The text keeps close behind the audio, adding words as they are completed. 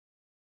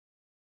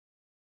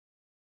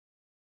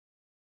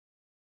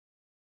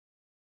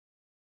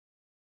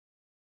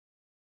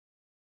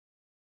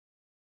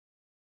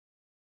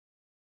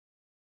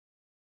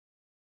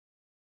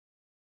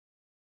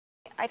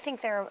I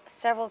think there are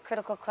several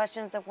critical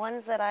questions. The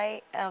ones that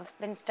I have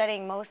been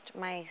studying most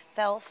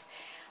myself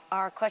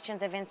are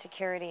questions of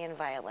insecurity and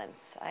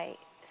violence. I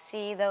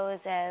see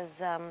those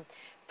as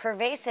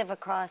pervasive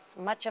across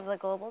much of the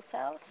global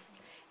South,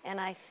 and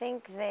I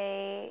think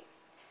they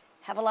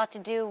have a lot to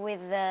do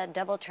with the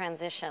double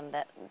transition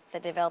that the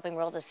developing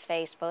world has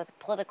faced, both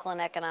political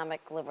and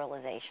economic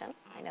liberalization.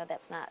 I know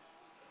that's not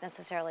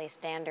necessarily a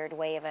standard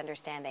way of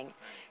understanding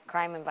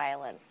crime and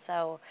violence.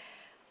 So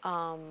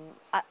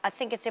I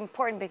think it's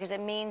important because it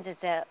means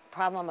it's a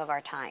problem of our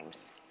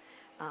times.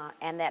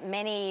 And that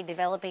many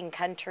developing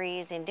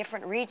countries in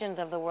different regions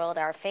of the world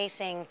are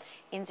facing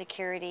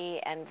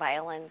insecurity and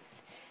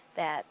violence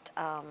that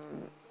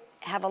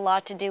have a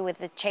lot to do with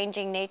the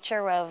changing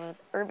nature of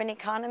urban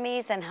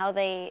economies and how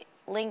they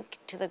link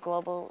to the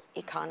global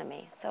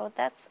economy. So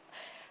that's,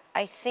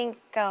 I think,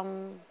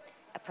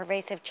 a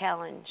pervasive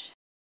challenge.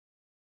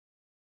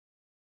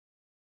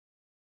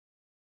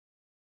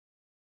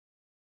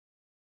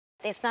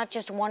 It's not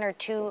just one or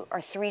two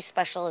or three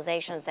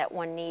specializations that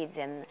one needs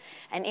in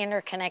an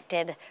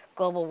interconnected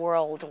global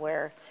world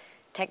where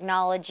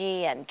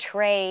technology and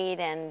trade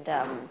and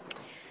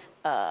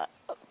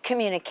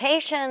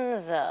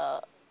communications,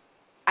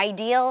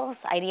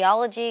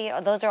 ideology,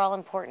 those are all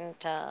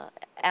important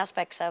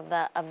aspects of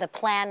the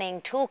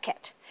planning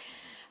toolkit.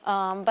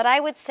 But I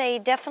would say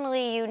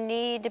definitely you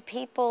need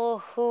people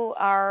who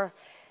are,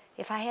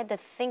 if I had to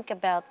think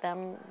about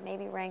them,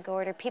 maybe rank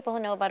order, people who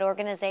know about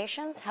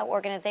organizations, how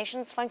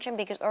organizations function,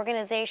 because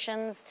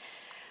organizations,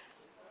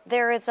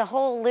 there is a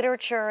whole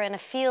literature and a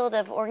field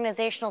of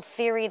organizational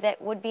theory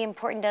that would be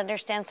important to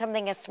understand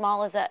something as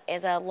small as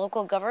a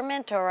local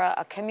government or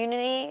a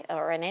community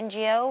or an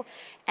NGO,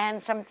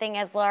 and something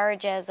as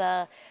large as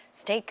a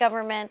state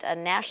government, a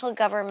national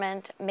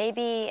government,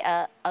 maybe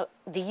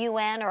the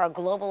UN or a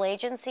global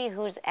agency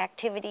whose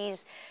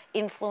activities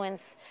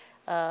influence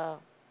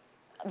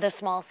the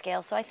small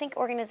scale. So I think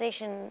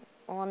organizational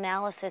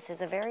analysis is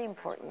a very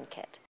important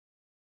kit.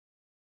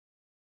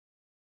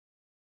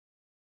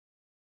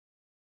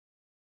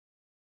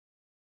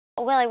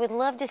 Well, I would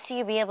love to see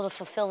you be able to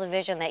fulfill the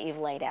vision that you've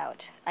laid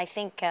out. I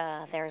think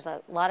there's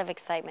a lot of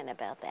excitement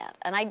about that.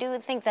 And I do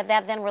think that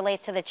that then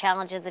relates to the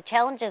challenges. The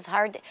challenges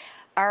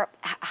are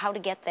how to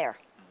get there.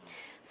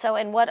 So,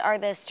 and what are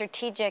the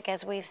strategic,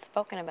 as we've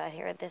spoken about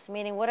here at this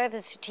meeting, what are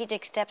the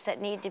strategic steps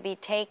that need to be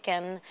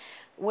taken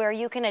where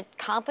you can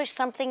accomplish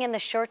something in the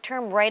short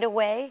term right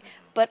away,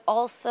 but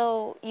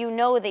also you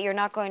know that you're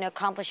not going to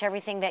accomplish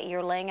everything that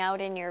you're laying out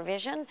in your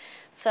vision.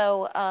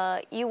 So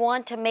you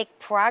want to make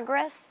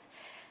progress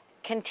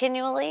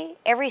continually.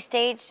 Every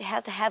stage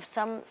has to have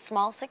some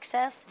small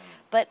success,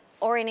 but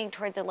orienting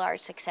towards a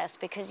large success,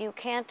 because you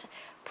can't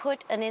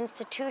put an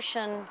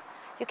institution,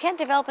 you can't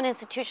develop an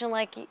institution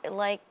like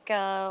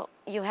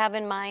you have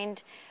in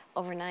mind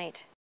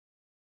overnight.